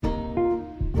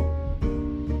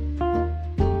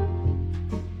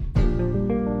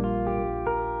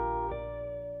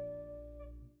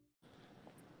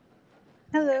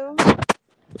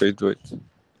Wait, wait.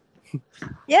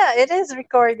 Yeah, it is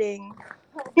recording.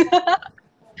 Welcome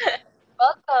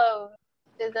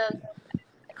to the.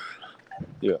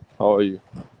 Yeah, how are you?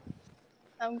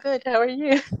 I'm good. How are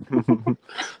you?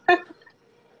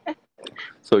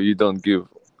 So you don't give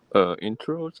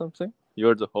intro or something?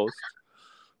 You're the host.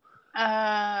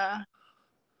 Uh,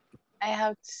 I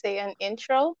have to say an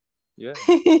intro. Yeah.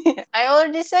 I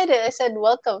already said it. I said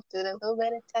welcome to the Little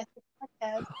Bit of Sachi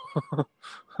podcast,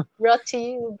 brought to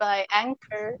you by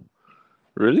Anchor.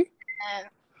 Really? And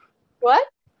what?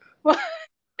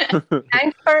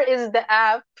 Anchor is the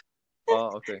app.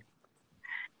 Oh, okay.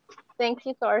 Thank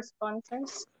you to our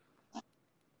sponsors.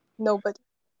 Nobody.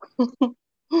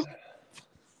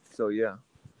 So yeah,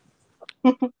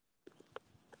 this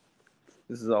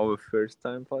is our first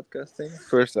time podcasting,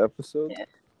 first episode. Yeah,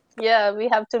 yeah, we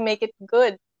have to make it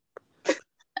good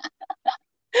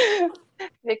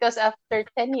because after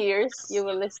 10 years, you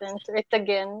will listen to it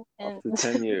again and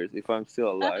After 10 years, if I'm still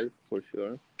alive, for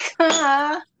sure.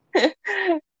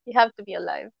 you have to be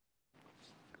alive.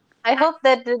 I hope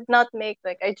that did not make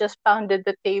like I just pounded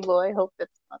the table. I hope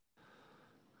that's not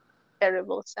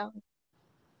terrible sound.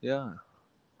 Yeah.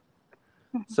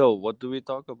 So what do we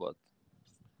talk about?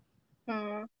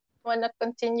 Hmm. Wanna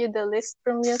continue the list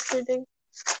from yesterday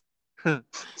I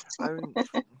mean,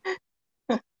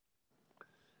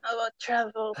 about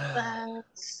travel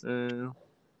plans? uh,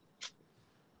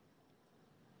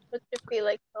 What if we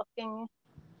like talking?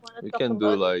 Wanna we talk can do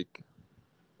about like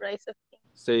Rise of Kings?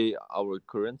 say our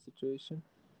current situation,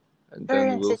 and then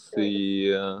Current we'll situation.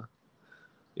 see.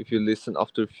 If you listen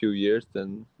after a few years,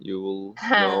 then you will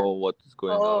know what is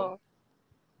going on. Oh,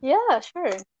 yeah, sure.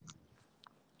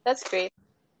 That's great.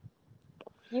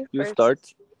 You You first. start.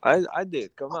 I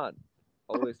did. Come on.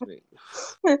 Always me.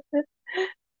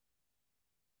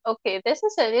 Okay, this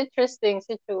is an interesting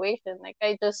situation. Like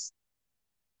I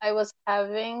was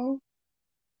having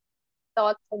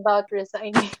thoughts about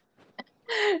resigning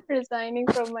resigning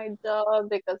from my job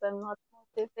because I'm not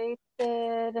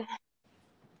motivated,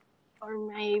 or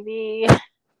maybe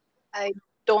I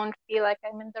don't feel like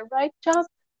I'm in the right job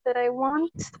that I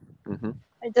want. Mm-hmm.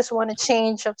 I just want a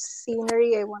change of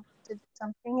scenery. I want to do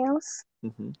something else.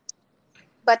 Mm-hmm.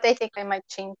 But I think I might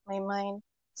change my mind.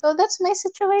 So that's my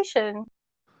situation.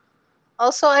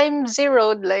 Also, I'm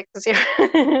zeroed like zero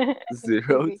in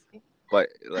Zeroed KBK. by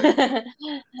like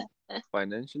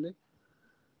financially.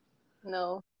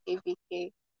 No,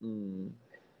 KBK. Mm.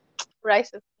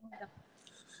 Rise of Kingdom.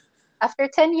 After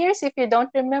 10 years, if you don't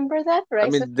remember that, I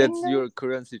Rise of mean, that's Kingdom. your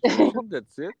current situation.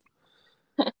 That's it.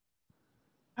 That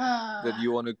Ah,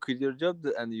 you want to quit your job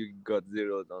and you got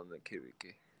zeroed on the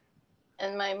KVK.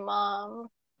 and my mom.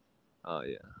 Oh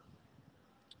yeah.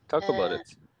 Talk about And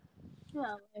it.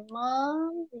 yeah, my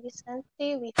mom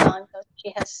recently we found out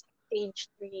she has stage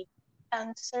 3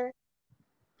 cancer,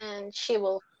 and she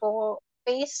will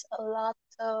face a long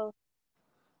uh,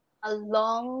 a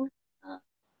long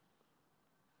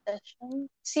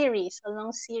series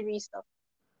of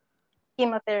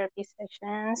chemotherapy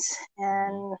sessions, Mm-hmm.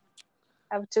 and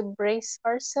have to brace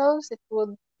ourselves. It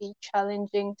would be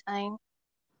challenging time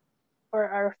for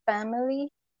our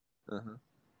family. Uh-huh.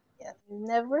 Yeah, we've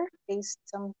never faced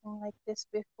something like this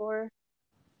before.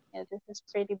 Yeah, this is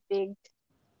pretty big,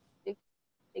 big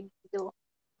deal.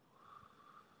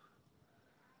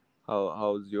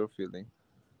 How's your feeling?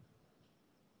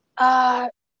 Uh,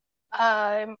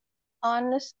 I'm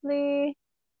honestly,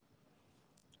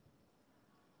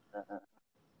 uh,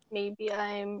 maybe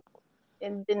I'm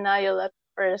in denial at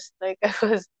first. Like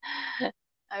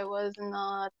I was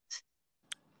not.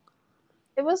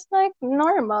 It was like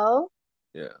normal.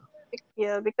 Yeah.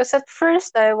 Yeah, because at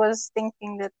first I was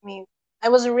thinking that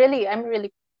I'm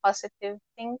really positive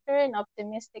thinker and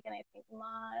optimistic, and I think,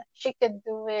 ma, she could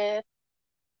do it.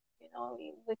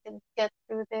 We can get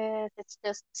through this. It's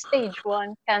just stage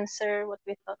 1 cancer, what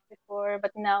we thought before,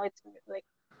 but now it's like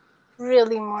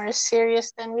really more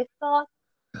serious than we thought,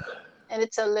 and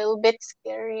it's a little bit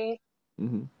scary.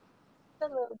 Mm-hmm. It's a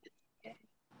little bit scary.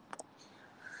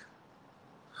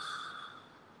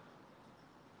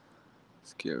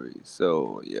 Scary.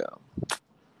 So yeah,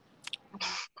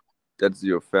 that's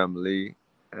your family,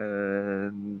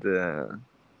 and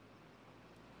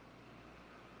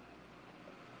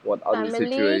what other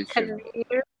Family, situation?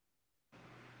 career,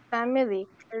 family,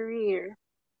 career,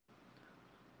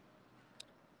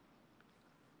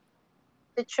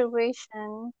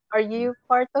 situation. Are you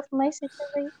part of my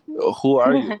situation? Who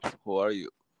are you? Who are you?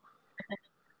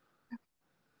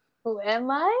 Who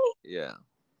am I? Yeah.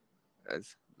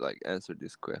 As like answer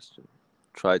this question.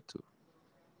 Try to.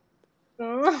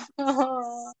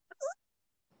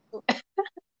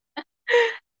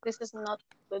 This is not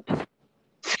good.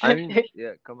 I mean,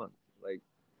 yeah, come on. Like,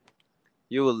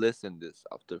 you will listen this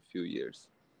after a few years.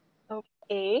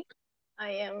 Okay,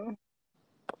 I am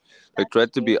Like, try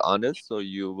to be touchy. honest so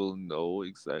you will know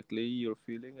exactly your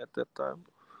feeling at that time.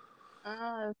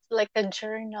 It's like a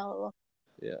journal.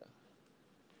 Yeah.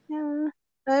 Yeah,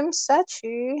 I'm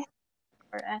Sachi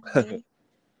or Annie,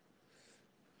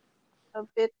 a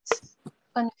bit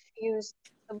confused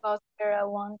about where I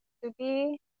want to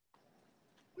be.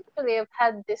 Actually, I've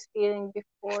had this feeling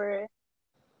before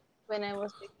when I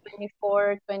was like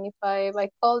 24, 25. I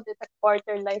called it a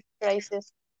quarter life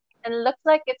crisis. And it looks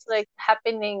like it's like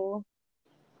happening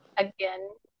again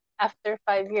after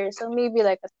 5 years. So maybe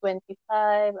like at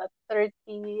 25, at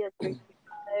 30, at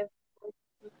 35. 40.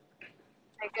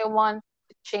 Like I want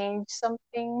to change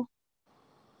something,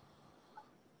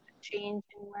 change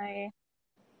in my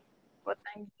what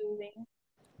I'm doing.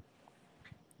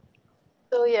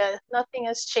 So yeah, nothing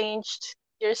has changed.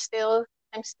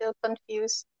 I'm still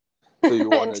confused. So you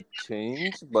want And to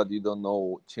change, but you don't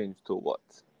know change to what.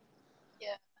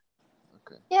 yeah,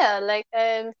 Okay. yeah, like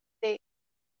I'm th-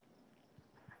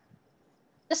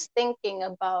 just thinking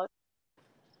about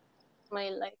my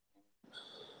life,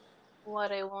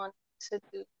 what I want to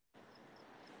do.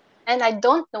 And I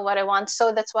don't know what I want,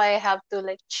 so that's why I have to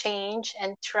like change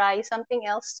and try something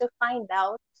else to find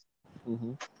out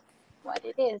Mm-hmm. what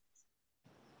it is.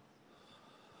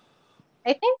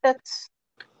 I think that's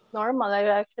normal. I've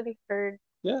actually heard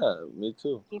Yeah, me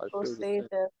too. I people feel the say same.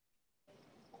 that,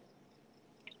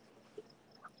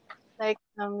 like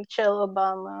Michelle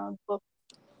Obama book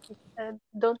said,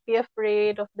 "Don't be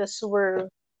afraid of the swerve."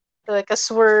 So, like a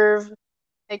swerve,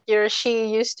 like she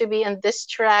used to be on this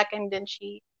track, and then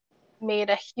she made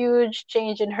a huge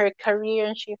change in her career,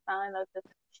 and she found out that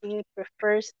she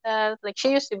prefers that. Like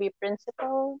she used to be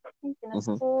principal, I think, in a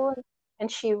Mm-hmm. school, and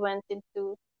she went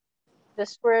into the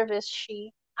swerve. Is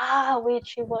she? Ah, wait,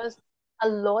 she was a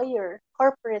lawyer,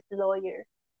 corporate lawyer.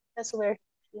 That's where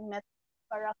she met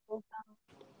Barack Obama.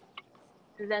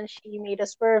 And then she made a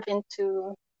swerve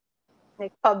into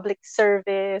like public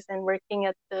service and working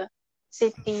at the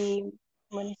city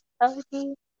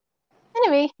municipality.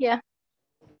 Anyway, yeah,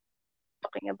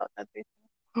 talking about other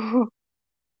things.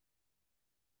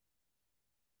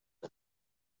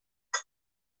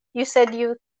 You said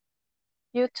you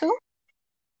too?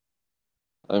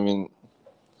 I mean,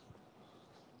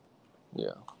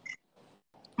 yeah.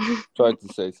 Try to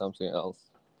say something else.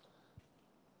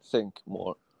 Think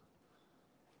more.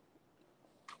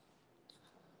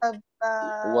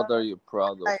 What are About you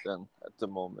proud I'm of then at the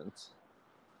moment?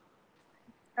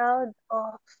 proud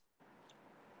of.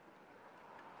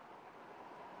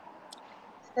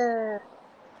 Uh,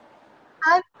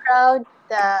 I'm proud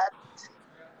that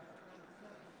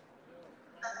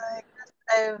I guess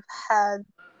I've had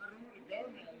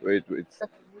Wait, wait. the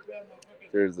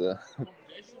There's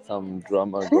some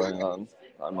drama going on.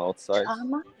 I'm outside.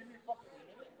 drama.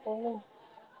 Oh,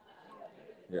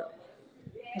 Yeah.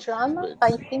 drama Wait.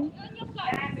 fighting.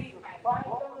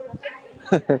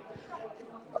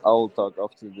 I'll talk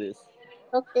after this.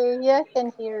 Okay, yeah, I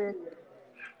can hear it.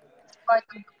 It's part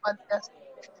of the podcast.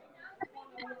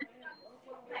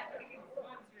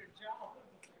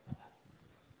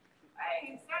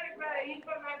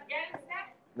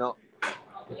 No,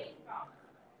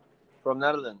 from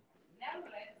Netherlands.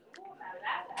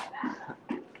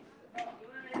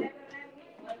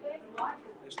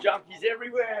 There's junkies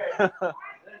everywhere.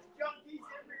 There's junkies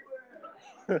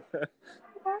everywhere.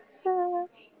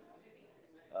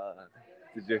 uh,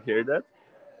 did you hear that?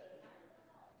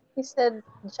 He said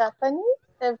Japanese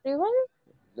everywhere.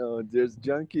 No, there's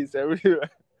junkies everywhere.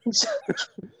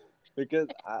 Because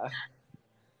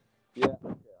yeah, okay,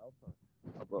 I'll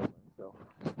talk about myself.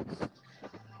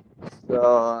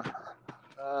 So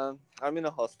I'm in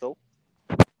a hostel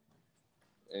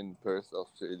in Perth,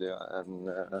 Australia, and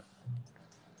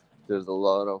there's a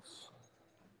lot of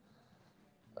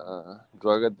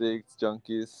drug addicts,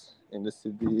 junkies in the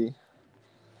city,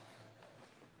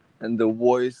 and the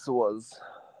voice was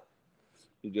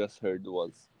you just heard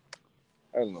was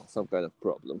I don't know some kind of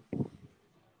problem.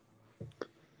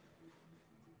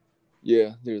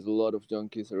 Yeah, there's a lot of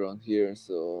junkies around here,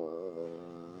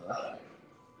 so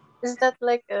Is that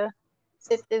like a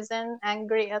citizen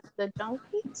angry at the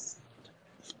junkies?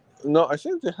 no, I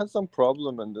think they had some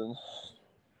problem, and then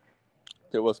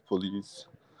there was police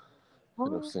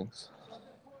kind of Oh, things.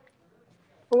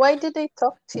 why did they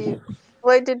talk to you?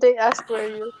 Why did they ask where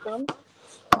you're from?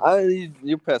 I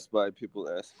you pass by, people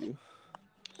ask you.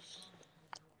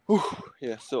 Whew,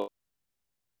 yeah, so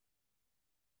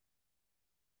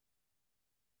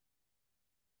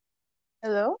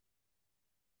Hello?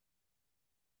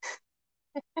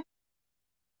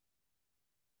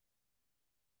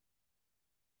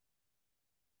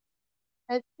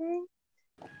 I think.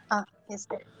 Ah, is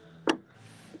there?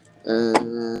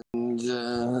 And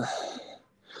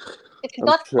It I'm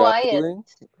got quiet. traveling.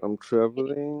 I'm It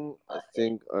traveling. I quiet.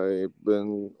 think I've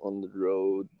been on the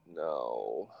road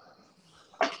now.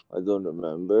 I don't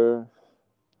remember.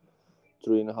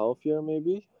 3.5 year,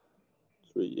 maybe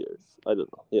 3 years. I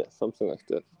don't know. Yeah, something like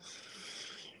that.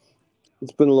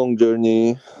 It's been a long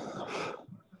journey.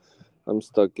 I'm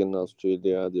stuck in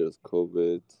Australia. There's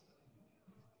COVID,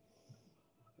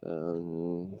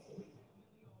 and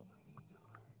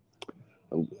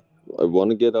I'm, I want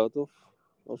to get out of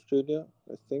Australia.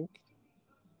 I think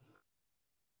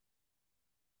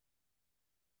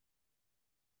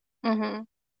Mm-hmm.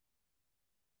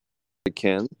 I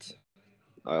can't.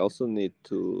 I also need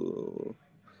to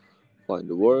find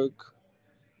work,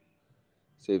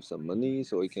 save some money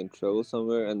so I can travel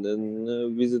somewhere, and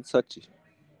then visit Sachi.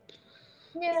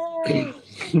 Yay!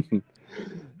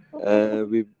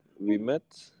 We met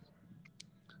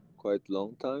quite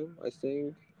long time. I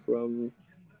think from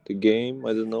the game.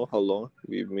 I don't know how long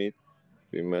we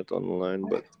met online,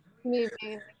 but Maybe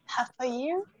like half a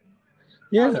year. How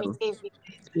yeah, many KB?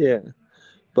 yeah.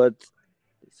 But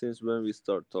since when we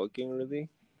start talking really,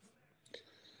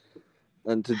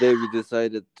 and today we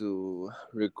decided to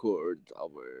record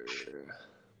our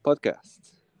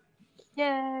podcast,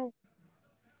 Yay!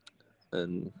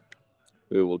 and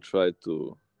we will try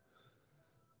to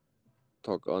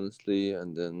talk honestly,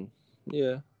 and then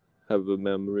yeah, have a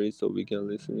memory so we can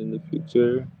listen in the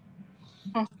future.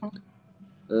 Mhm.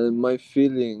 And my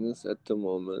feelings at the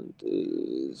moment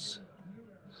is,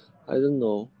 I don't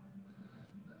know.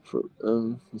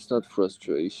 It's not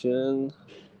frustration,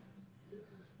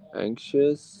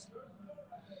 anxious,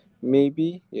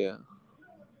 maybe. Yeah,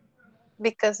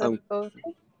 Because of I'm.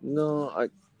 COVID. No, I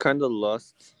kind of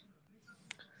lost.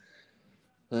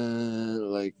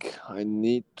 Like I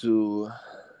need to.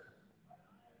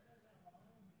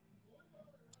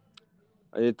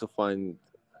 I need to find.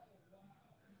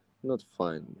 Not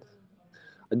find.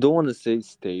 I don't want to say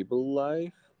stable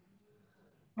life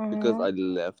because Mm-hmm. I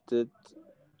left it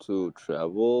to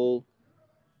travel,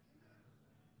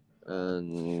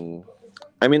 and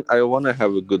I mean I want to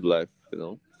have a good life.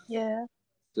 Yeah.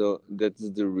 So that's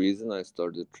the reason I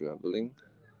started traveling.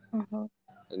 Mm-hmm.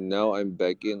 And now I'm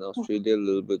back in Australia, a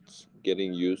little bit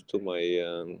getting used to my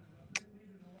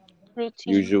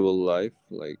Routine. usual life,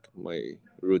 like my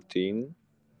routine.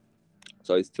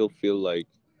 So I still feel like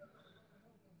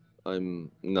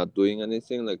I'm not doing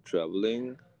anything, like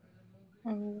traveling,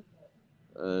 Mm-hmm.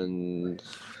 and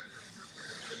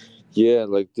yeah,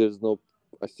 like there's no.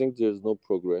 I think there's no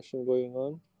progression going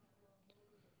on.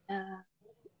 Yeah.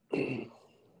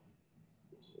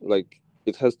 Like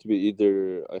it has to be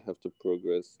either I have to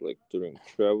progress like during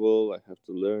travel, I have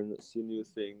to learn, see new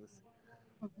things,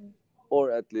 Mm-hmm.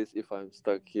 or at least if I'm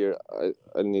stuck here,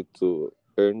 I need to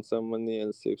earn some money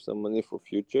and save some money for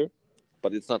future.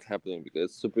 But it's not happening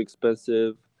because it's super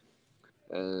expensive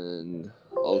and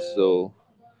also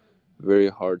very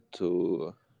hard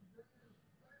to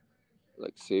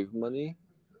like save money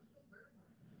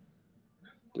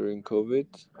during COVID.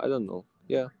 I don't know.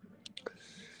 Yeah,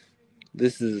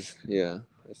 this is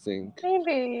I think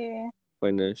Maybe.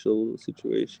 financial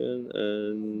situation,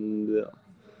 and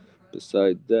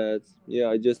beside that, yeah,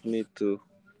 I just need to.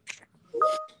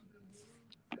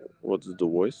 What is the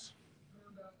voice?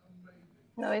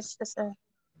 No, it's just a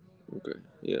Okay,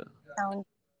 yeah. sound.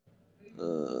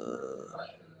 Uh,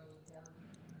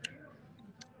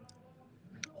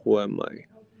 who am I?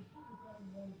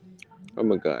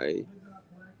 I'm a guy.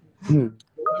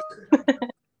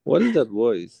 What is that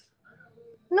voice?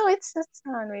 No, it's a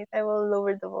sound. Wait, I will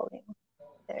lower the volume.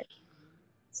 There.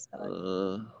 So,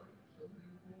 Uh,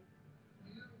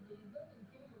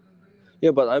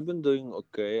 yeah, but I've been doing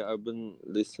okay. I've been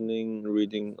listening,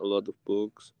 reading a lot of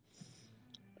books,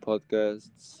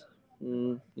 podcasts.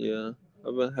 Yeah,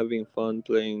 I've been having fun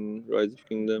playing Rise of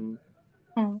Kingdom.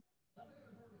 mm,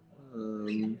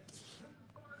 Um,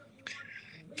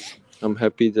 I'm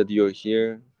happy that you're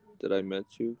here, that I met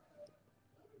you.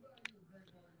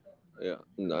 Yeah,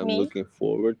 and I'm me, looking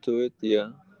forward to it.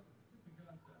 Yeah.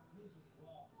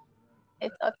 I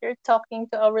thought you're talking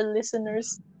to our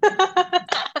listeners.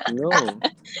 No,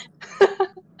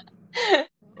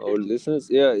 our listeners.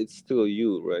 Yeah, it's still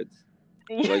you, right?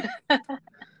 Like,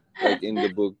 like in the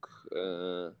book,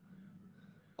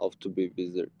 of to be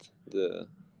wizard, the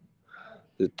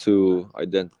two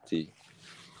identity.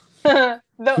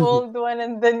 The old one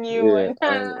and the new Yeah,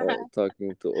 one. I'm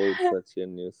talking to old Sachi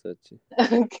and new Sachi.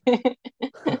 Okay.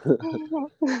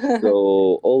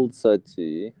 So, old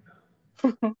Sachi,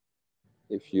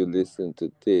 if you listen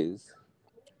to this,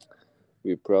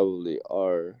 we probably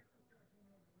are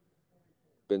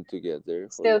been together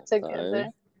for a Still long together.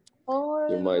 time.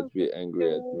 You Oh, might be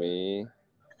angry at good. me.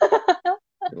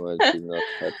 You might be not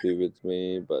happy with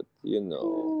me, but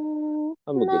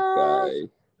I'm a good No. guy.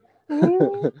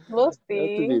 We'll You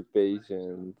have to see. be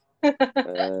patient,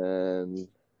 and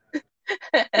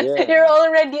yeah, You're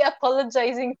already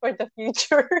apologizing for the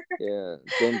future. yeah.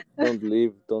 Don't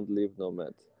leave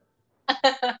Nomad.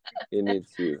 He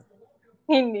needs you.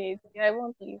 He needs you. I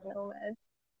won't leave Nomad.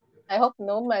 I hope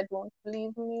Nomad won't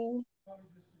leave me.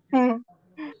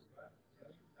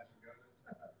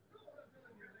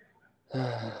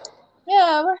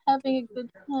 Yeah, we're having a good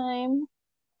time.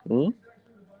 Hmm?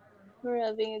 We're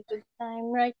having a good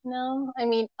time right now. I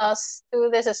mean, us too.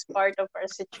 This is part of our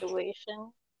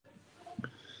situation.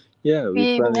 Yeah, we're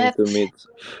We met.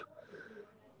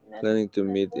 Met planning to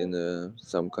meet together. in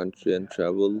some country and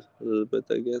travel a little bit,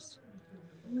 I guess.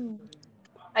 Hmm.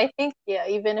 I think, yeah,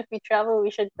 even if we travel, we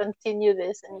should continue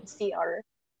this and see our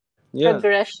Yeah,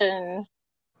 progression.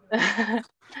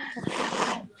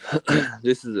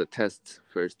 this is a test.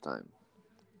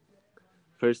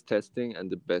 First testing and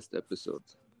the best episode.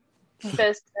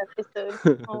 Best episode.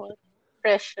 Oh,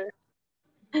 pressure.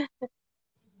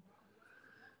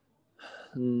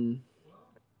 Hmm.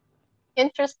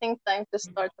 Interesting time to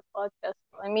start the podcast.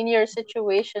 I mean, your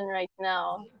situation right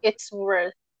now, it's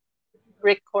worth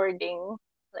recording,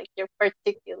 like your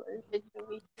particular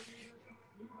situation.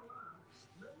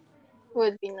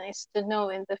 Would be nice to know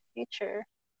in the future.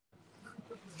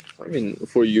 I mean,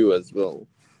 for you as well.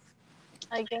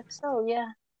 I guess so, yeah.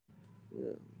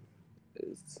 Yeah,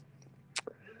 it's,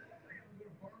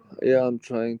 yeah. I'm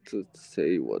trying to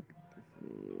say what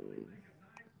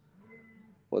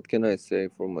can I say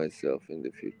for myself in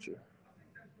the future.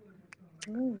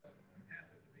 Mm.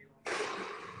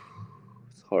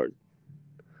 It's hard.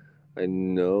 I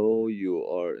know you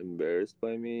are embarrassed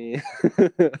by me.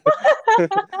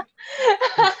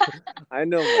 I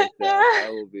know myself. I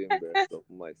will be embarrassed of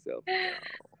myself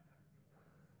now.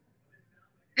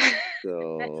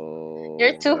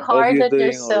 You're So too I hope hard you're on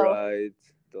doing all yourself. right.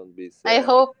 Don't be I sad.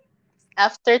 hope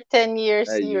after 10 years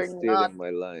Hey, you're you're not stealing my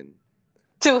line.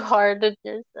 too hard on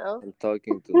yourself. I'm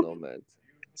talking to Nomad.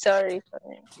 Sorry,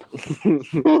 sorry.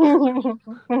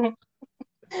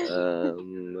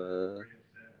 um, uh,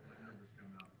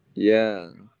 yeah,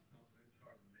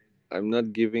 I'm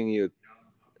not giving you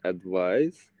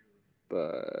advice,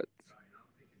 but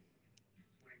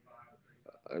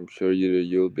I'm sure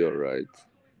you'll be alright.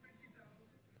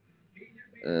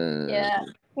 Yeah,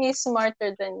 And he's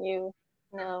smarter than you.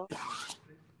 No,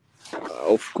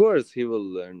 of course, he will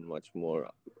learn much more.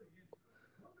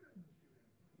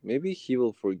 Maybe he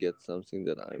will forget something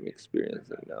that I'm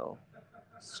experiencing now.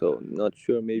 So, not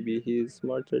sure. Maybe he's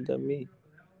smarter than me.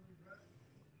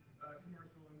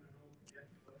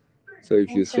 So,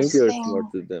 if you think you're interesting.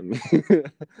 smarter than me,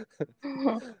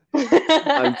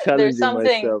 I'm There's challenging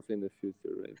something. myself in the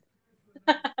future,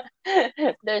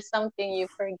 right? There's something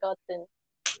you've forgotten.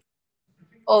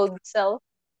 Old self.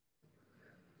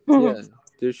 Yeah,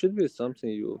 there should be something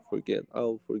you will forget.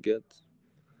 I'll forget.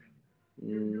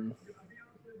 Mm,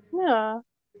 Yeah,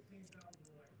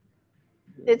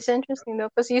 it's interesting though,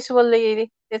 because usually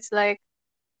it's like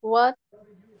what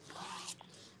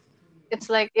it's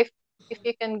like if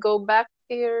you can go back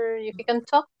to your if you can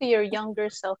talk to your younger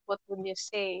self, what would you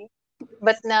say?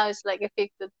 But now it's like if you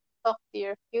could talk to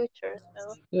your future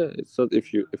self. yeah, it's not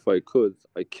if I could,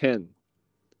 I can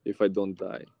if I don't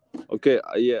die. Okay,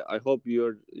 yeah, I hope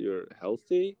you're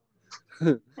healthy.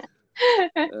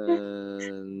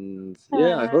 And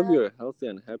yeah, I hope uh, you're healthy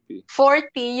and happy.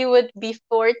 40, you would be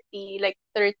 40, like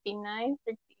 39,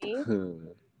 38.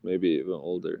 Maybe even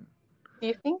older. Do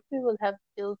you think we will have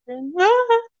children?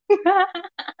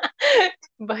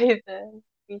 By then,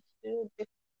 we should.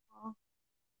 Oh.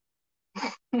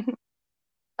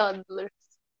 Toddlers.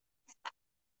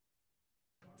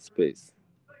 Space.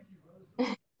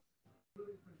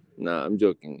 Nah, I'm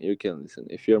joking. You can listen.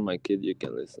 If you're my kid, you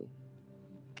can listen.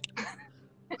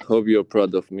 Hope you're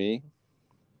proud of me.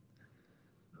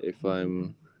 If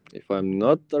I'm if I'm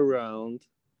not around,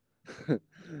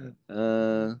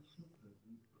 uh,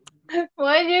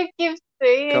 Why do you keep come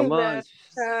saying on, that?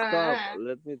 stop.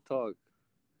 Let me talk.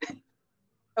 If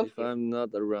Okay. I'm not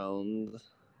around,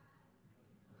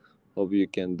 hope you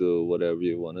can do whatever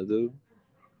you wanna do.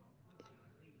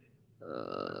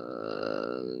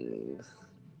 Uh,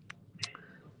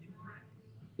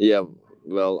 yeah,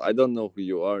 well, I don't know who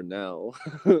you are now,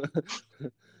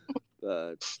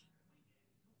 but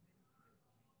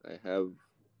I have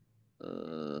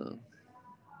uh,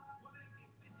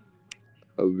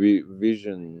 a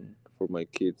vision for my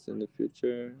kids in the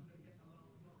future.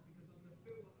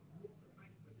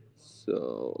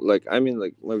 So, like, I mean,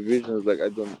 like, my vision is like I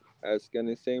don't ask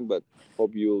anything, but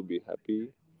hope you will be happy,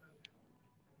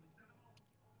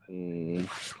 mm,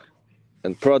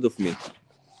 and proud of me.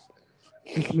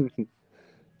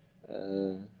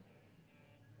 Uh,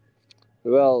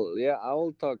 well, yeah, I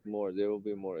will talk more. There will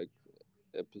be more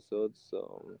episodes,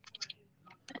 so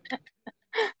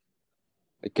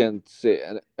I can't say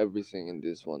everything in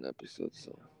this one episode.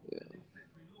 So, yeah,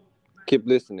 keep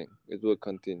listening. It will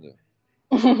continue.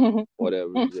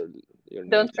 Whatever your name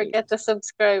Don't is. forget to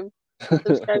subscribe.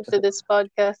 Subscribe to this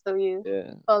podcast so you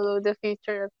Yeah, follow the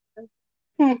future episodes.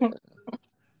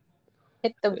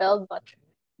 Hit the yeah. bell button.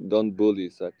 Don't bully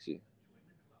Sachi.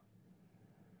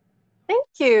 Thank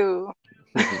you.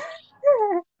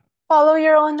 Follow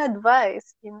your own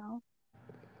advice,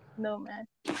 nomad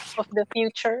of the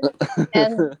future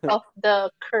and of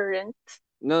the current.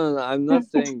 No, no, no. I'm not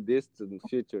saying this to the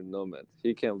future nomad.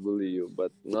 He can bully you,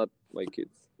 but not my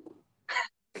kids.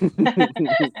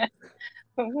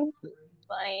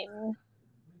 Fine.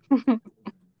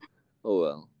 Oh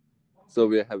well. So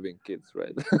we're having kids,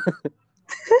 right?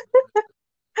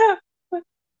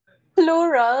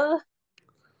 Plural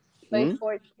by Hmm?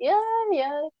 40. Yeah,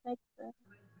 yeah, it makes sense.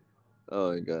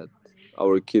 Oh my god.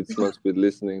 Our kids must be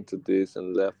listening to this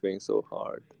and laughing so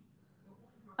hard.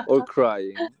 Or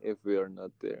crying if we are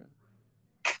not there.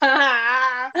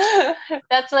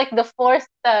 That's like the fourth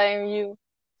time you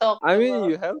talked I mean, about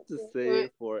you have to say it.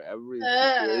 it for every Uh,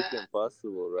 situation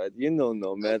possible, right? You know,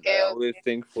 nomad. I okay, always okay.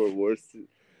 think for worse.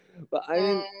 But I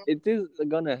mean, Mm. it is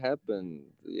gonna happen.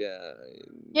 Yeah.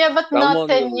 Yeah, but not Someone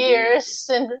 10 will leave. years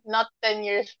and not 10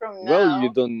 years from Well, you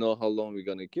now. don't know how long we're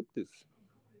gonna keep this.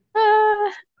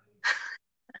 Ah,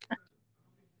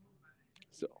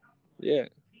 So, yeah.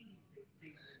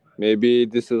 Maybe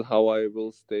this is how I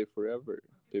will stay forever.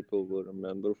 People will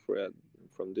remember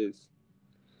from this.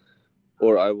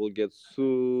 Or I will get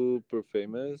super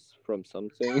famous from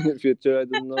something in the future, I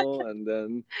don't know. And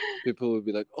then people will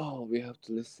be like, oh, we have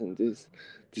to listen this.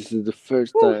 This is the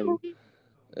first time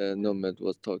Nomad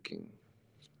was talking.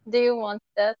 do you want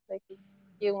that? Like,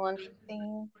 you want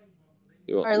fame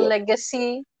You want or what?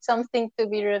 legacy? Something to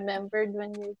be remembered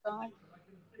when you're gone?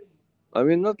 I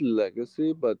mean, not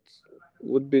legacy, but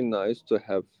would be nice to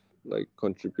have like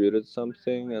contributed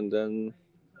something and then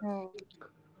Hmm.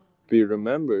 be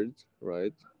remembered,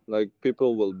 right? Like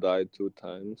people will die two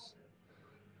times.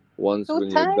 Once Two when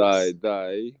you times?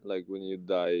 die, like when you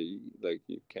die, like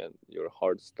you can't, your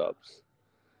heart stops.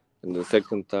 And the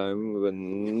second time,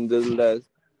 when the last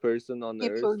person on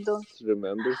earth People don't.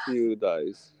 remembers you,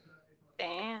 dies.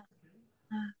 Damn.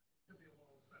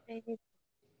 Baby.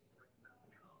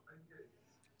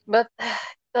 But it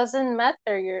doesn't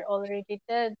matter. You're already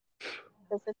dead.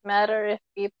 Does it matter if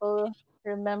people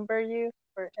remember you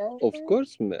Of forever?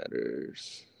 course,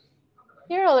 matters.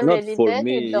 You're Not already for dead.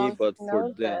 You me, don't but for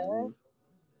know that. them.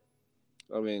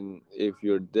 I mean, if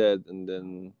you're dead and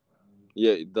then,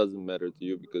 yeah, it doesn't matter to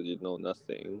you because you know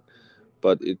nothing.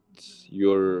 But it's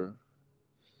your,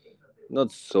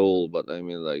 not soul, but I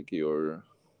mean, like your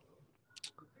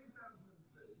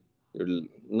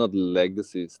not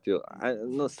legacy still. I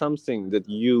not something that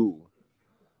you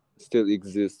still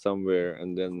exist somewhere,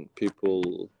 and then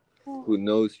people who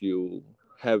knows you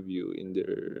have you in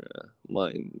their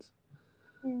mind,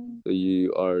 Mm. so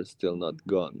you are still not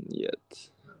gone yet.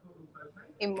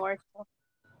 Immortal.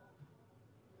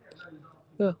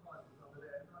 Yeah,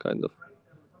 kind of.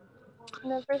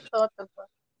 Never thought about.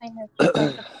 I never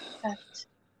thought about that.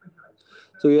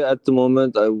 So yeah, at the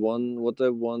moment I want, what I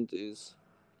want is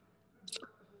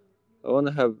I want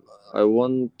to have, I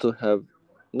want to have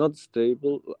not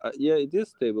stable, yeah, it is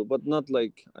stable, but not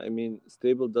like, I mean,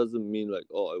 stable doesn't mean like,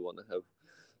 oh, I want to have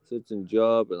certain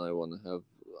job and I want to have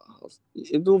a house.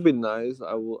 It will be nice.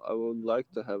 I would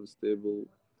like to have a stable,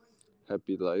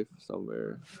 happy life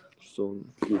somewhere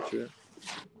soon future.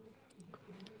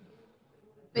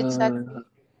 With Sati.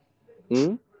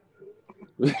 Hmm?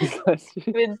 With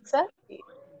Sati.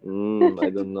 I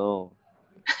don't know.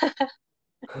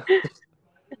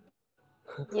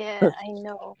 Yeah, I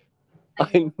know. I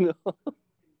I know.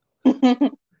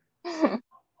 know.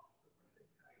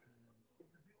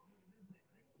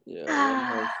 Yeah, I want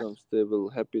to have some stable,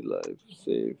 happy life,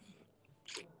 safe.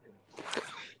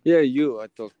 Yeah, I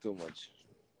talk too much.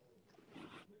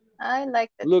 I like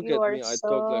that Look you at are me, I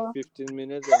talk like so. 15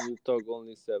 minutes and you talk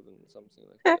only 7, something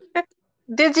like that.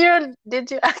 Did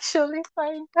you actually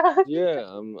find out? Yeah,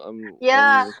 I'm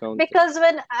Yeah, accounting. because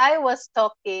when I was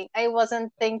talking, I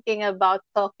wasn't thinking about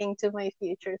talking to my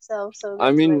future self, so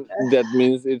I that's like mean, that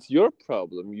means it's your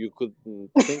problem. You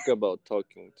couldn't think about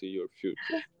talking to your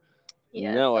future.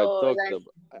 yeah, Now I so talked like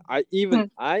about. I even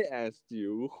I asked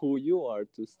you who you are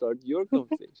to start your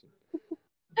conversation.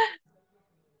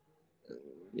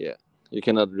 Yeah, you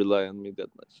cannot rely on me that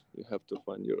much. You have to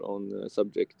find your own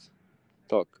subject.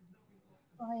 Talk.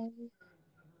 I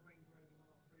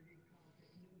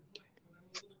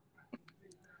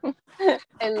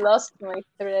I lost my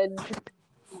thread.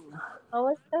 What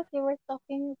was that you were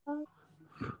talking about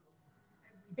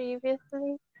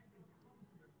previously?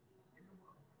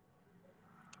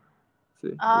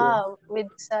 See, yeah. Ah, with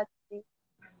Sachi.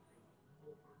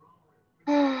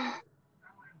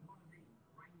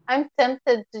 I'm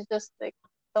tempted to just like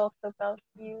talk about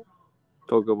you.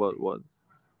 Talk about what?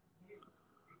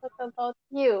 Talk about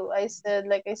you. I said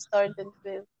like I started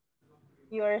with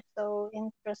you are so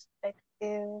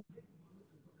introspective.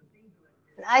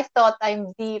 And I thought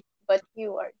I'm deep, but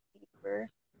you are deeper.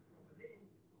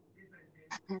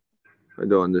 I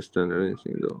don't understand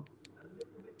anything though.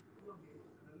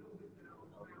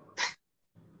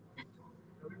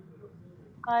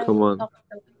 I Come will on. talk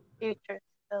to my future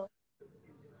self.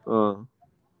 Uh,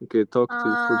 okay, talk to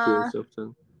Uh, yourself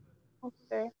then.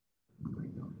 okay.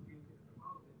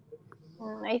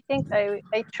 I think I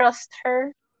trust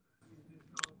her.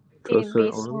 Trust her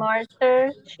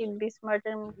on. She'd be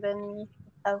smarter than me.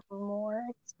 She'd have more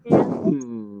experiences.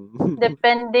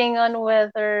 Depending on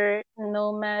whether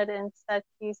Nomad and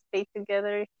Sachi stay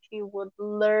together, she would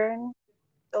learn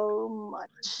so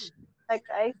much. Like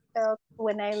I felt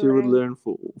when I She would learned. learn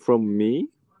from me.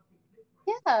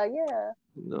 Yeah, yeah.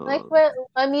 Like, No, well,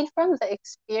 I mean, from the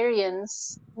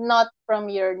experience, not from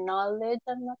your knowledge.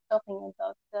 I'm not talking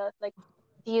about that. Like,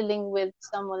 dealing with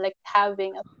someone, like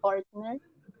having a partner.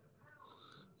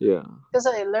 yeah. Because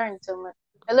I learned so much.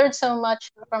 I learned so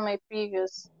much from my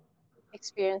previous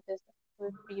experiences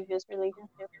with previous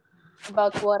relationships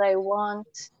about what I want,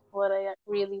 what I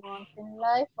really want in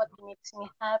life, what makes me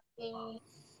happy.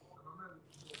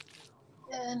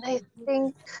 And I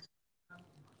think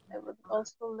I would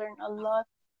also learn a lot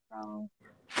from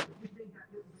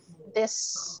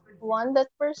this one that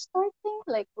we're starting.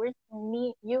 Like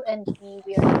you and me,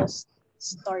 we are just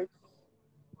starting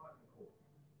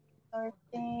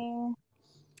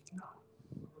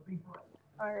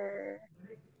our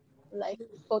life,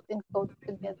 quote unquote,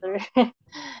 together.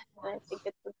 And I think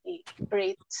it would be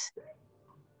great.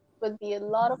 Would be a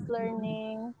lot of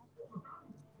learning,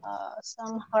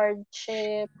 some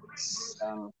hardships,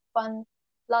 some fun,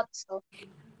 lots of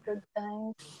good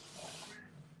times.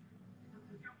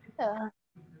 Yeah,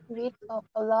 we talk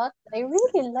a lot. I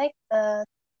really like that.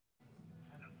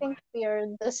 I think we are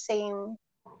the same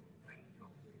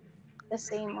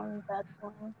on that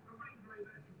one,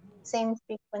 same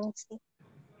frequency.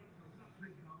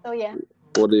 So yeah,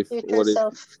 What if future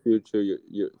self, your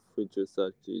future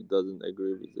Sachi doesn't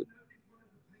agree with it?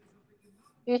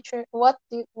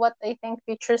 what I think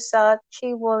future self,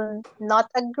 she will not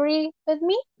agree with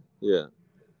me. Yeah.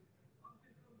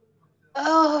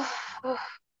 Oh,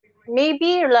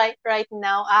 maybe like right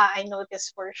now. I know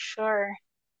this for sure.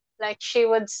 Like she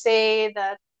would say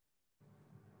that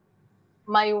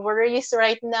my worries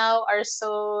right now are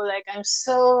so like I'm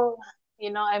so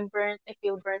I'm burnt. I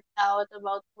feel burnt out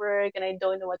about work and I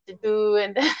don't know what to do.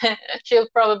 And she'll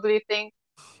probably think,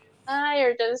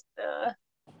 you're just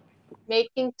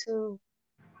making too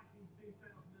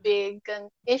big an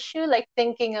issue, like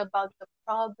thinking about the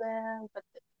problem, but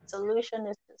the solution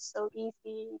is just so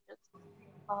easy. Just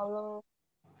follow.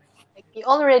 Like you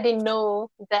already know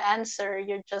the answer.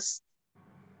 You're just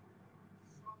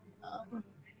um,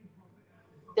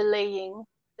 delaying,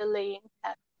 delaying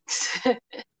tactics.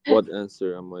 What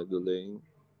answer am I delaying?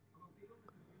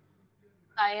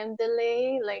 I am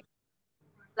delaying.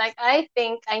 Like I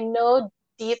think I know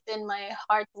deep in my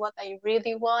heart what I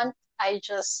really want. I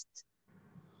just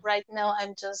right now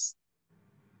I'm just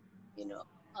you know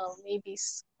maybe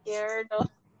scared of.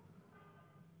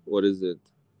 What is it?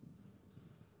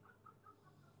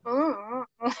 Mm.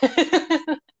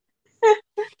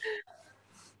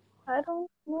 I don't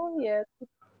know yet.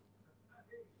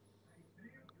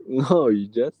 No, you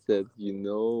just said you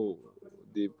know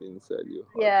deep inside your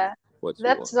heart Yeah, what you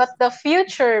that's want. what the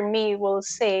future me will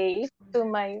say to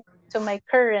my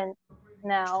current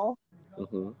now.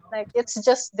 Hmm. Like it's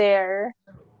just there.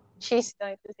 She's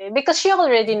going to say because she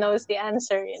already knows the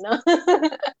answer.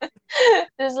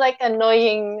 There's like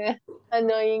annoying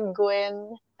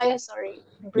Gwen. I sorry,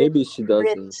 Maybe she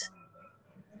Brit, doesn't.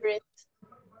 Brit.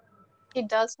 He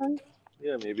doesn't?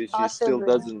 Yeah, maybe she still Possibly.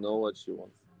 doesn't know what she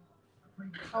wants.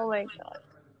 Oh my god.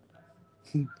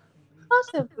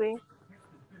 Possibly.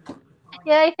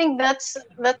 Yeah, I think that's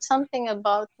something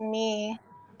about me.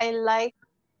 I like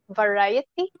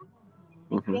variety,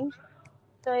 I Hmm. think.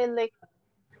 So I like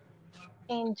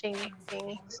changing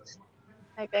things.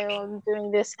 Like I'm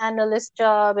doing this analyst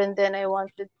job and then I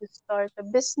wanted to start a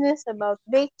business about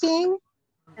baking.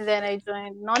 And then I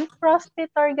joined non-profit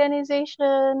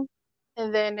organization.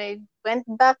 And then I went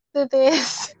back to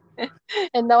this.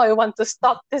 And now I want to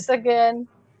stop this again.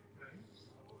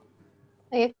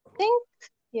 I think,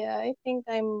 yeah, I think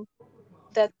I'm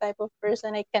that type of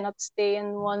person. I cannot stay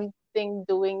in one thing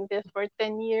doing this for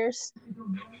 10 years.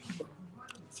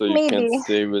 So you Maybe can't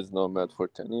stay with Nomad for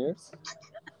 10 years.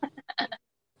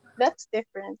 that's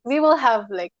different. We will have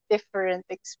like different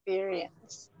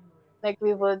experience. Like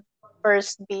we would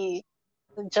first be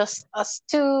just us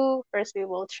two. First we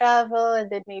will travel and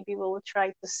then maybe we will try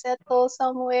to settle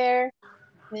somewhere.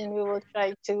 Then we will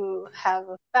try to have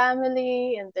a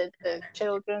family and then the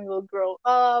children will grow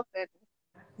up and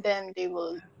then they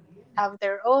will have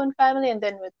their own family and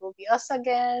then it will be us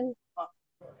again.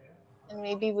 And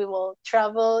maybe we will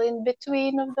travel in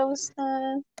between of those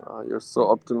times. You're so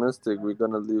optimistic. We're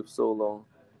gonna live so long.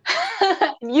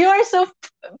 You are so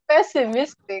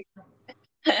pessimistic.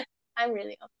 I'm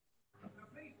really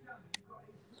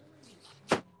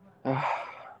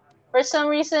for some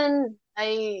reason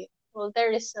I well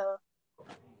there is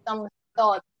some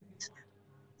thought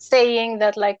saying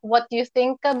that like what you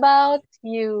think about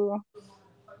you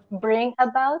bring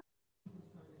about.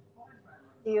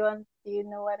 Do you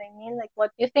know what I mean? Like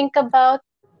what you think about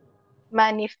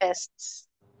manifests.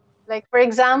 Like for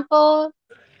example,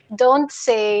 don't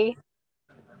say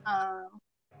um,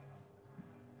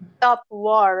 stop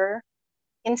war.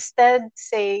 Instead,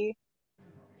 say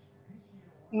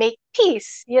make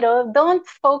peace. You know, don't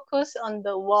focus on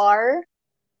the war.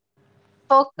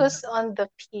 Focus on the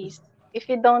peace. If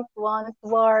you don't want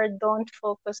war, don't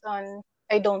focus on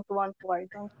I don't want war.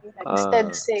 Don't say that. Instead,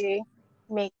 Ah, say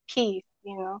make peace.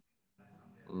 You know.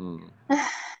 mm,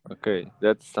 okay.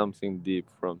 That's something deep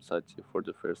from Sachi for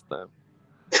the first time.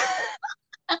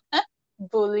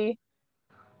 bully,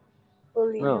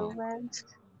 bully No. nomad.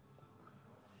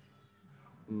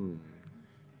 Hmm.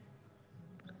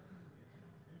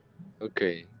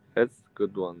 Okay, that's a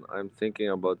good one. I'm thinking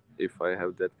about if I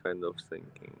have that kind of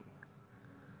thinking.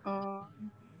 Mm,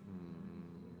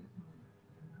 Hmm.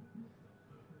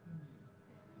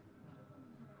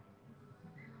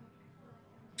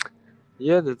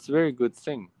 Yeah, that's a very good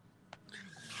thing.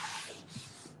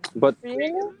 But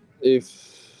really? if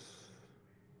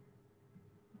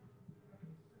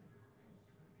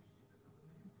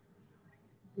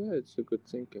yeah, it's a good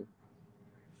thinking.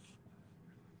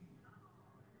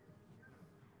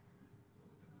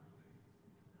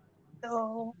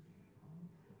 So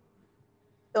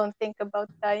don't think about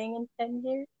dying in 10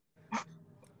 years.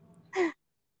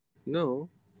 No,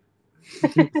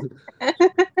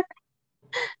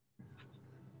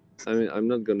 I mean I'm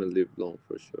not gonna live long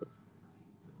for sure.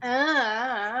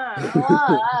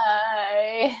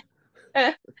 Why?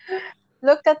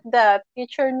 Look at that,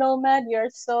 future nomad. You're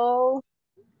so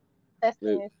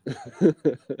Maybe.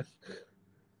 pessimistic,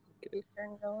 future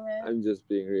nomad. I'm just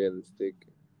being realistic.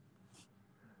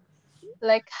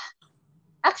 Like,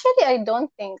 actually, I don't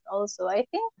think. Also, I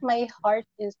think my heart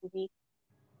is weak.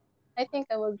 I think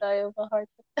I will die of a heart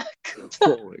attack.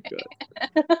 Oh my god.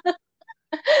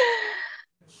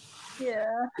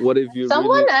 Yeah. What if you Someone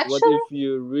really? What actually. if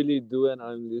you really do? And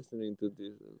I'm listening to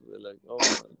this. And we're like, oh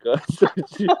my god,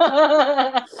 Sachi.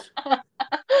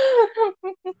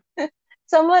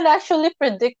 Someone actually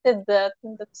predicted that.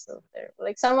 That's so terrible.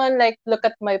 Like someone like look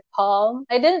at my palm.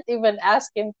 I didn't even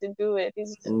ask him to do it.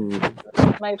 He's just Mm. look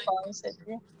at my palm said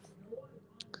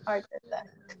heart attack.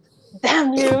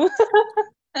 Damn you.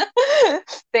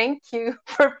 Thank you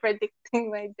for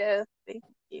predicting my death. Thank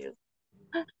you.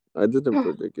 I didn't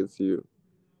predict it's you.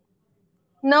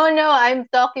 No, no, I'm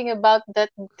talking about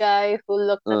that guy who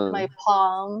looked at Uh, my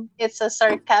palm. It's a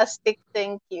sarcastic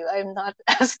thank you. I'm not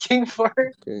asking for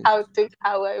okay.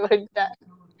 how I would die.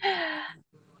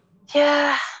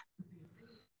 Yeah.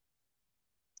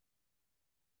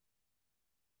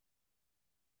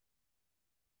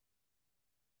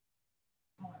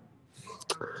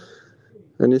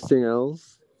 Anything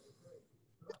else?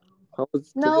 How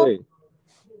was No, today?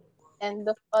 end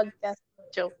of podcast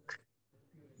joke.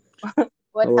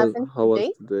 What happened How was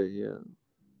today? today? Yeah.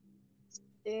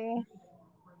 Today.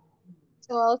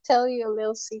 So I'll tell you a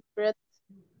little secret.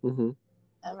 Mm-hmm.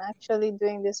 I'm actually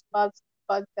doing this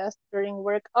podcast during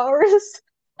work hours.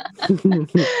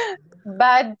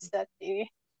 Bad Sachi.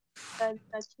 Bad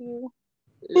Sachi.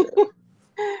 Yeah,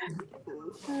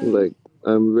 like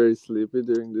I'm very sleepy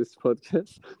during this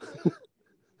podcast.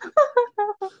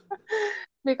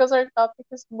 Because our topic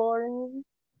is boring.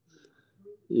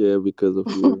 Yeah, because of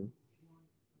you.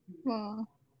 Hmm.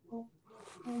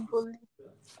 Bully.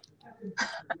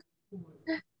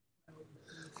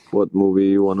 What movie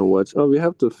you want to watch? Oh, we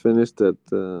have to finish that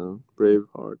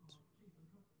Braveheart.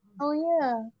 Oh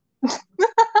yeah.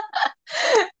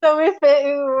 So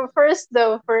first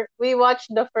though, we watched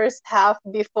the first half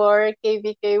before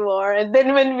KVK War, and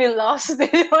then when we lost,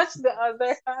 we watched the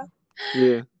other half.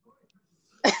 Yeah,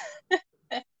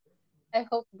 I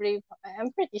hope Brave.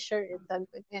 I'm pretty sure it's a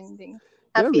good ending.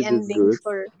 yeah, Happy we did ending good.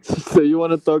 for So you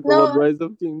want to talk about no, Rise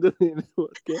of Kingdom in the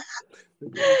podcast?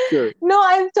 Okay, sure. no.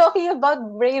 I'm talking about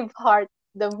Braveheart,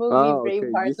 the movie Ah,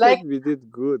 okay. You Braveheart. said Like, we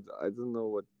did good. I don't know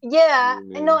what yeah, you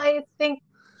no. mean. I think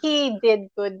he did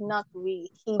good, not we.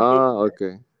 He did Ah, good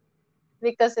okay.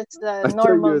 because it's the I thought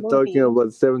you normal were talking movie.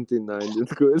 about 79.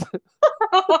 That's good.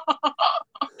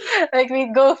 Like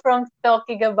we go from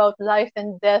talking about life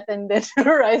and death and then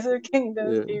Rise of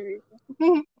Kingdom Yeah. series.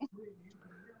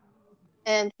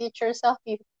 And future self,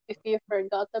 if you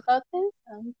forgot about this,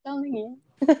 I'm telling you,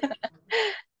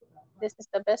 this is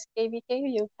the best KBK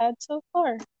you've had so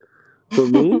far. For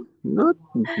me, not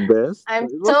best, I'm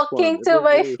but it was fun. talking It to was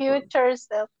my very fun. future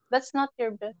self. That's not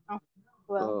your best. Oh,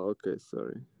 well. Oh, okay.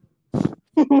 Sorry.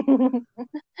 Good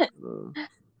Uh,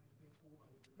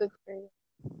 for you.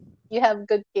 You have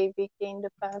good KBK in the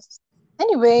past.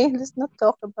 Anyway, let's not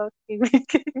talk about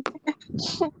KBK.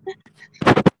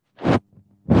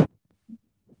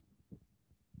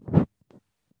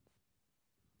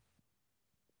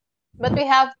 But we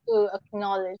have to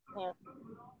acknowledge,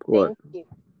 what? thank you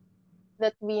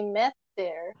that we met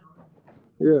there.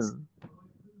 Yeah.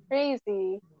 It's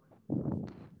crazy.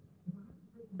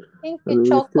 Thank you, And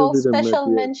we still Choco. didn't met Special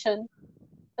yet. mention.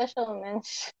 Special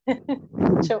mention.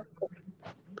 Choco.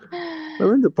 I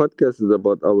mean, the podcast is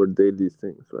about our daily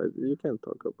things, right? You can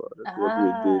talk about it. What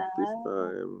we did this Ah,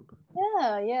 time.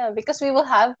 yeah, yeah. Because we will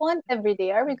have one every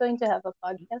day. Are we going to have a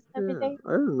podcast every Yeah. day?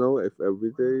 I don't know if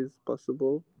every day is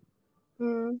possible.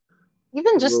 Mm,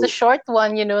 even But just a well, short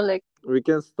one, like, we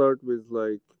can start with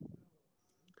like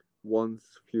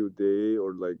once few day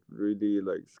or like really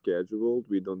like scheduled.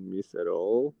 We don't miss at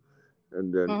all,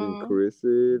 and then mm, increase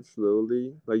it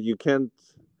slowly. Like you can't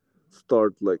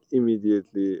start like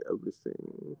immediately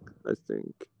everything. I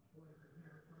think.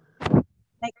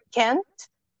 I can't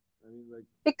I mean, like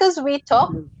because we you talk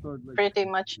can start like pretty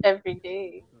much every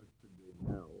day. start today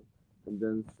now, and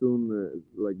then soon,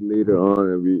 like later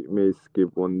on, we may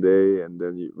skip one day, and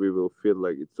then we will feel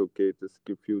like it's okay to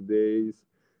skip few days,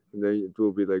 and then it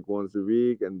will be like once a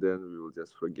week, and then we will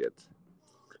just forget.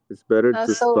 It's better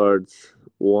to So start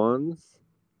once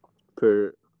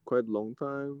per quite long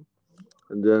time,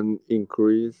 and then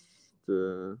increase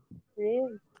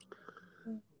really,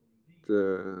 mm,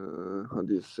 the how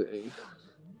do you say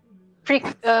freak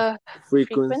frequently.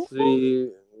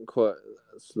 frequency quite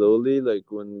slowly.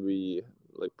 Like when we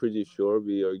like pretty sure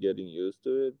we are getting used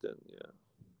to it, then yeah,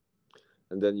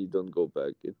 and then you don't go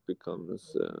back. It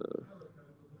becomes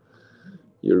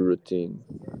your routine.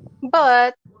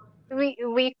 But we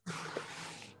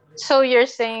so you're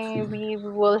saying we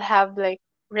will have like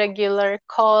regular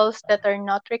calls that are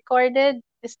not recorded?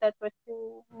 Is that what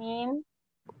you mean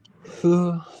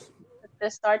at the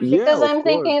start? Yeah, Because of I'm course,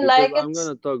 thinking because like I'm it's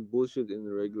gonna talk bullshit in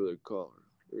a regular call.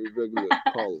 A regular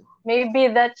call. maybe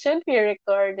that should be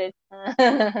recorded.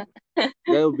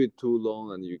 That will be too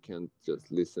long, and you can't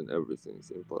just listen everything.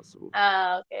 It's impossible.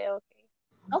 Okay, okay.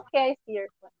 Okay, I see your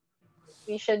point.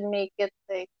 We should make it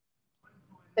like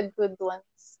the good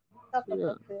ones. Talk Yeah.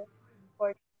 about the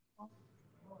important ones.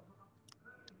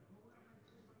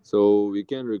 So we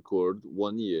can record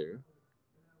 1 year,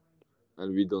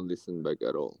 and we don't listen back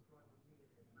at all.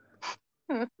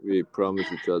 We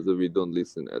promise each other we don't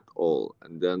listen at all,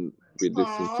 and then we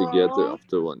listen together Aww.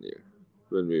 after 1 year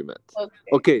when we met.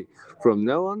 Okay. Okay, from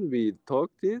now on we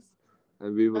talk this,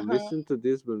 and we will Uh-huh. listen to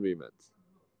this when we met.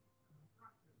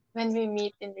 When we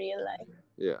meet in real life.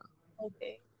 Yeah,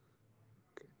 Okay.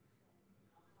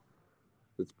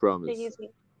 let's promise.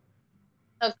 Crazy.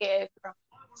 Okay, I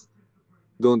promise.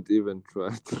 Don't even try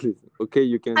to listen. Okay,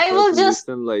 you can I try to will just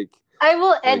listen I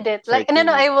will like edit. Like no, checking.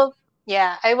 I will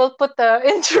yeah, I will put the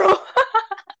intro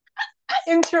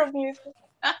intro music.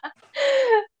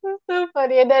 It's so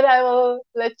funny. And then I will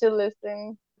let you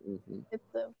listen. Mhm. It's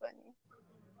so funny.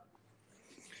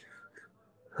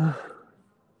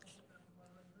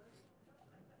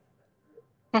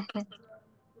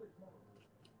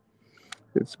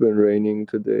 It's been raining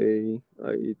today.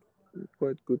 I eat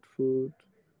quite good food.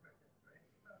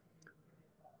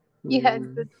 You had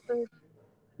Mm, good food.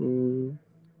 mm.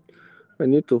 I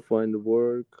need to find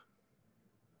work.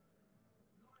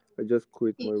 I just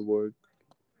quit Y- my work,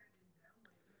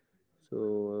 so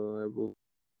I will.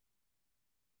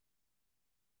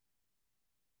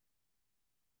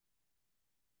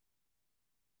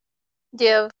 Do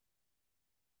you have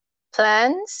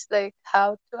plans like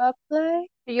how to apply?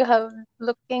 You have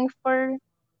looking for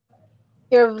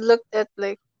you've looked at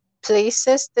like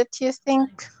places that you think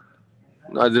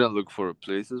I didn't look for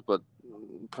places, but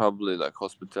probably like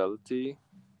hospitality,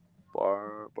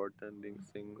 bartending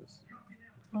things.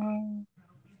 mm,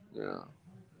 Yeah.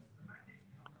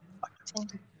 can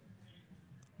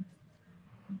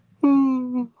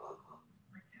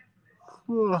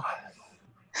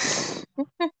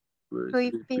Very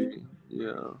sleepy. sleepy.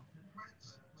 Yeah.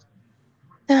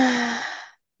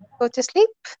 Go to sleep?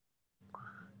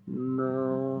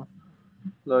 No,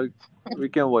 like we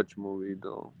can watch movie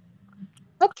though.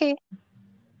 Okay,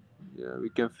 Yeah, we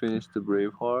can finish the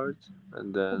Braveheart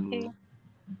and okay,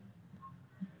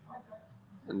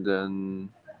 then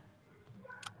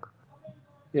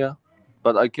yeah.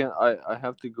 But I can I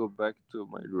have to go back to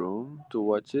my room to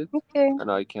watch it, okay.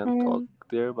 and I can't talk Mm.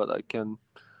 there. But I can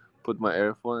put my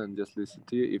earphone and just listen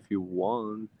to you if you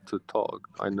want to talk.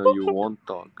 I know you won't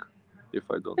talk if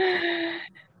I don't talk.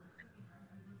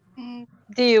 Mm,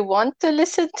 do you want to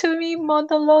listen to me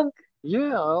monologue?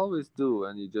 Yeah, I always do,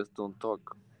 and you just don't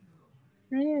talk.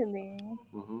 Really?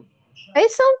 Hmm. I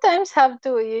sometimes have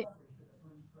to.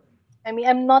 I mean,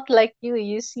 I'm not like you.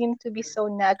 You seem to be so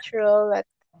natural at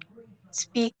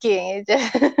speaking. It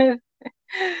just,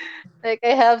 like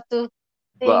I have to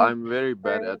But think I'm very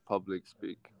bad first. at public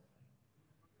speak.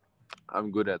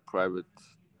 I'm good at private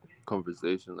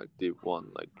conversation, like deep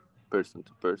one, like person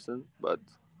to person. But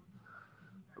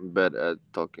I'm bad at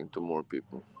talking to more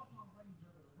people.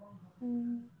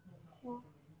 Mm, mm,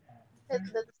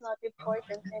 that's not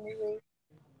important anyway.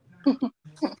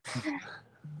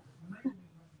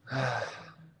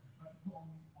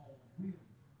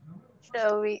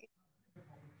 Shall we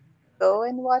go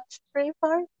and watch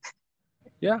Braveheart?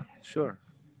 Yeah, sure.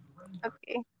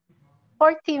 Okay.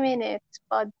 40 minutes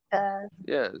podcast.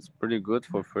 Yeah, it's pretty good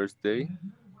for first day.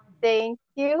 Thank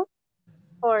you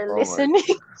for Oh my listening.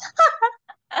 god.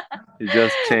 You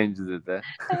just changed it, eh?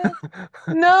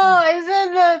 No, I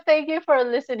said thank you for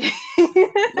listening.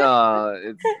 No,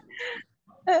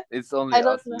 it's only I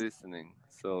don't us know. listening,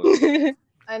 so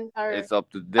And our it's up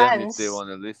to them if they fans, want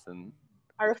to listen.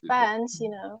 our If they don't, fans, you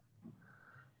know.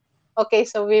 Okay,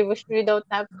 so we don't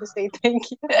have to say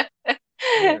thank you.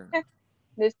 yeah.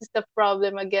 This is the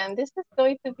problem again. This is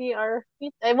going to be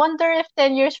I wonder if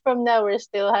 10 years from now we're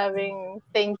still having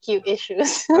thank you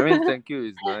issues. I mean, thank you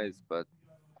is nice, but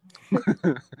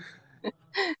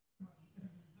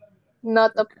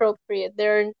Not okay. appropriate.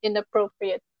 They're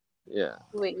inappropriate Yeah,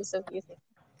 ways of using.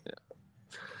 yeah.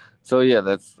 So yeah,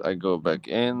 let's. I go back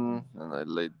in and I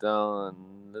lay down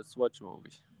and let's watch a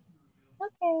movie.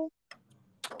 Okay,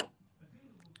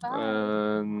 bye.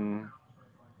 And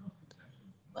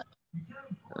What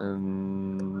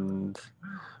and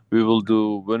we will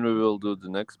do when we will do the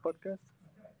next podcast.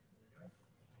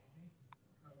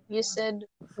 you said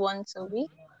once a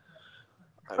week,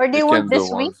 I or mean, do we you want can do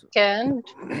this once. weekend?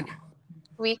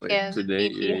 Wait, Weekend today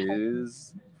if you have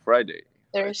is Friday,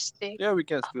 right? Thursday. Yeah, we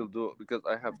can still do it because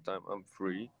I have time. I'm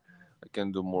free. I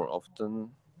can do more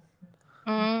often.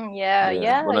 Yeah, Yeah,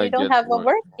 yeah. when I You don't get have a work.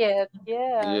 work yet.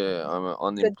 Yeah, Yeah, I'm an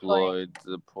good point. unemployed,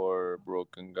 poor,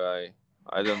 broken guy.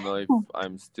 I don't know if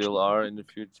I'm still are in the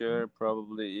future.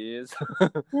 Probably is.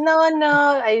 No,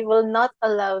 no, I will not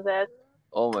allow that.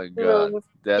 Oh my We god, will,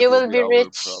 that you will will be be our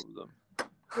rich. problem.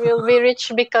 We'll be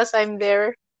rich because I'm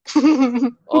there.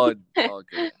 Oh,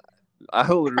 okay. I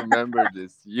will remember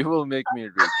this. You will make me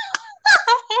rich.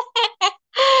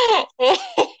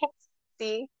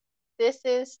 See, this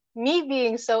is me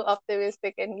being so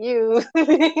optimistic and you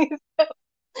being so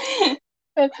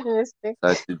pessimistic.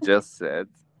 That you just said.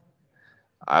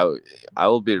 I I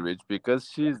will be rich because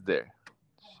she's there.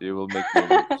 She will make me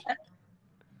rich.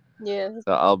 Yes.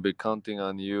 So I'll be counting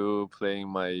on you playing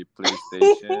my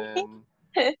PlayStation.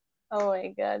 Oh my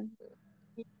god.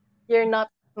 You're not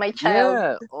my child.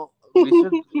 Yeah, oh, we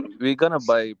should. We're gonna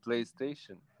buy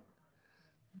PlayStation,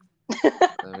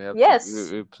 and we have to.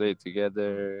 Yes. We play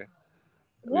together.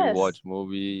 We Yes. watch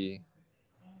movie.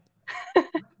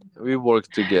 We work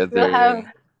We'll have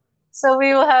together. so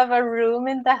we will have a room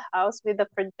in the house with a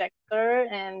projector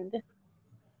and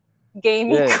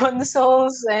gaming Yeah,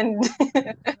 consoles and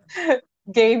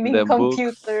and gaming then books.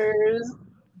 computers.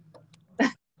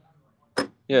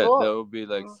 Yeah, Go. that would be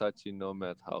like Mm, Sachi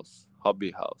Nomad house,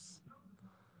 hobby house,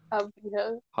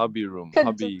 yeah. hobby room, Could do.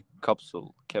 hobby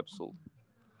capsule.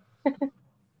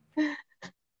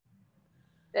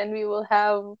 Then we will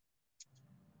have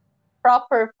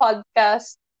proper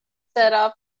podcast set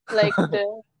up like the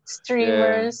Yeah,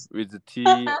 streamers. with the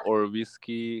tea or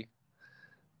whiskey,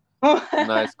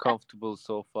 nice comfortable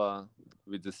sofa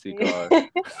with a cigar.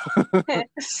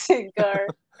 Cigar.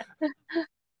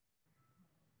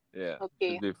 Yeah,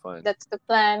 Okay, should be fine. that's the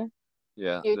plan.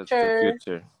 Yeah, that's the Future,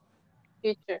 future.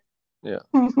 future. Yeah.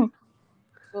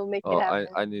 We'll make it Oh, happen.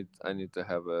 I need to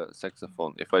have a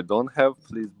saxophone. If I don't have,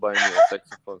 please buy me a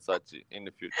saxophone, Sachi, in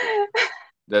the future.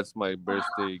 That's my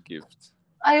birthday gift.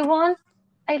 I want.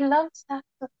 I love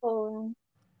saxophone.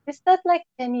 Is that like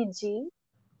Kenny G?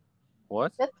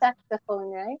 What? That's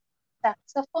saxophone, right?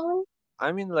 Saxophone?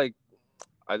 I mean, like,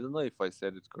 I don't know if I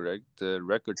said it correct. The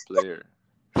record player.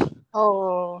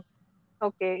 Oh,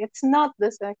 okay. It's not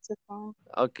the saxophone.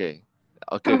 Okay.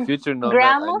 Okay, future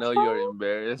nomad. I know you're Gramophone?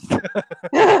 embarrassed,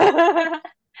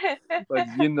 but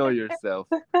you know yourself.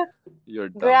 You're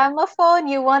dumb. Gramophone,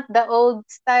 you want the old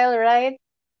style, right?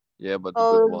 Yeah, but the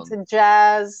good Old one.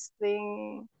 jazz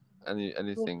thing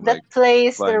Anything that like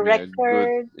plays buy the me a good,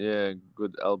 record. yeah,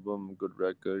 good album, good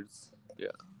records.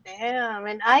 Yeah. Damn,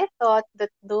 and I thought that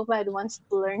Nomad wants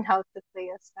to learn how to play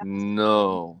a saxophone.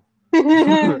 No.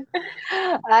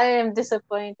 I am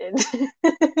disappointed.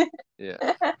 Yeah,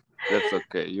 that's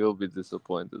okay. You'll be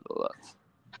disappointed a lot.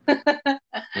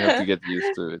 You have to get used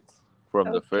to it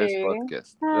from the first Okay.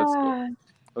 podcast. Let's go. Ah,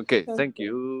 Okay, thank okay.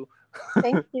 you.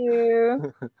 Thank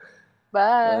you.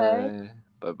 Bye. Bye.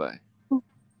 Bye bye.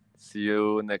 See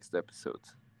you next episode.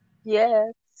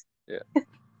 Yes. Yeah,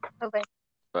 Bye bye.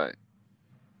 bye.